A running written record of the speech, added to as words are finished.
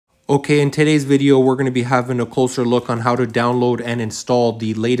Okay, in today's video, we're going to be having a closer look on how to download and install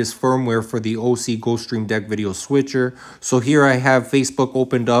the latest firmware for the Osee GoStream Deck video switcher. So here I have Facebook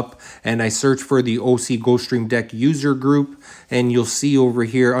opened up and I search for the Osee GoStream Deck user group, and you'll see over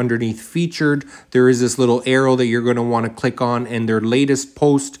here underneath featured, there is this little arrow that you're going to want to click on, and their latest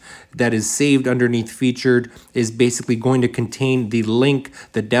post that is saved underneath featured is basically going to contain the link,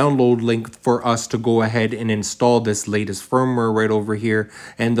 the download link for us to go ahead and install this latest firmware right over here.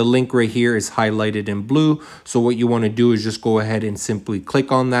 And the link right here is highlighted in blue. So what you want to do is just go ahead and simply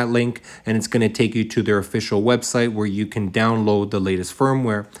click on that link, and it's going to take you to their official website where you can download the latest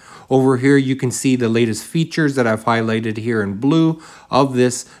firmware. Over here, you can see the latest features that I've highlighted here in blue of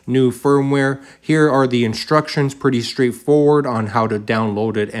this new firmware. Here are the instructions, pretty straightforward on how to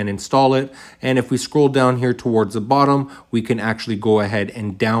download it and install it. And if we scroll down here towards the bottom, we can actually go ahead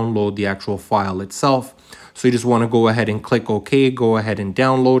and download the actual file itself. So you just want to go ahead and click OK, go ahead and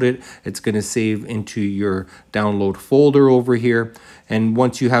download it. It's going to save into your download folder over here. And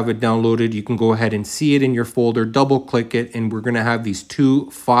once you have it downloaded, you can go ahead and see it in your folder, double click it, and we're going to have these two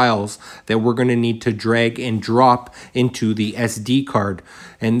files that we're going to need to drag and drop into the SD card.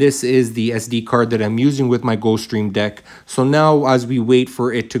 And this is the SD card that I'm using with my GoStream Deck. So now as we wait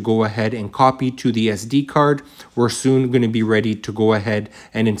for it to go ahead and copy to the SD card, we're soon going to be ready to go ahead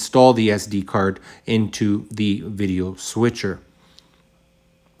and install the SD card into the video switcher.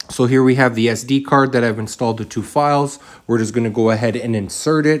 So here we have the SD card that I've installed the two files. We're just going to go ahead and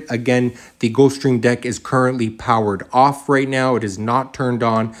insert it. Again, the GoStream Deck is currently powered off right now. It is not turned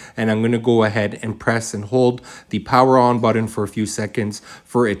on, and I'm going to go ahead and press and hold the power on button for a few seconds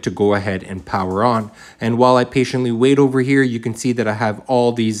for it to go ahead and power on. And while I patiently wait over here, you can see that I have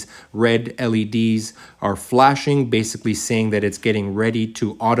all these red LEDs are flashing, basically saying that it's getting ready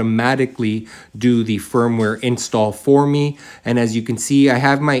to automatically do the firmware install for me. And as you can see, I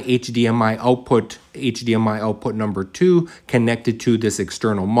have my HDMI output number 2 connected to this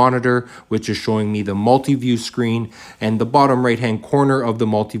external monitor, which is showing me the multi-view screen. And the bottom right hand corner of the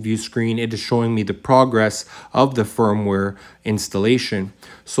multi-view screen, it is showing me the progress of the firmware installation.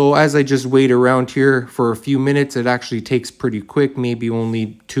 So as I just wait around here for a few minutes, it actually takes pretty quick, maybe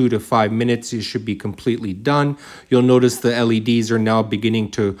only 2 to 5 minutes. It should be completely done. You'll notice the LEDs are now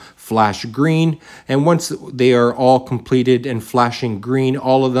beginning to flash green, and once they are all completed and flashing green,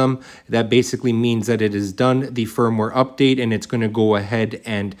 all of them, that basically means that it is done the firmware update, and it's going to go ahead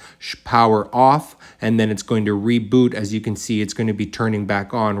and power off, and then it's going to reboot. As you can see, it's going to be turning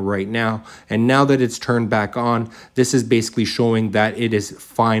back on right now. And now that it's turned back on, this is basically showing that it is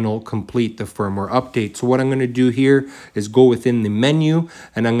complete the firmware update. So what I'm going to do here is go within the menu,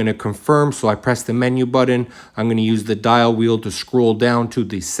 and I'm going to confirm. So I press the menu button. I'm going to use the dial wheel to scroll down to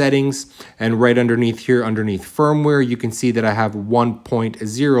the settings, and right underneath here, underneath firmware, you can see that I have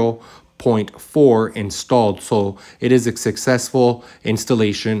 1.0.4 installed. So it is a successful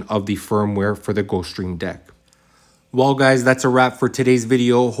installation of the firmware for the GoStream Deck. Well guys, that's a wrap for today's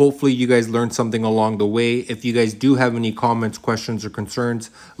video. Hopefully you guys learned something along the way. If you guys do have any comments, questions, or concerns,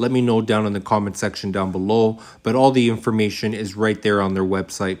 let me know down in the comment section down below. But all the information is right there on their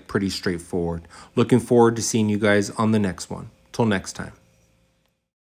website, pretty straightforward. Looking forward to seeing you guys on the next one. Till next time.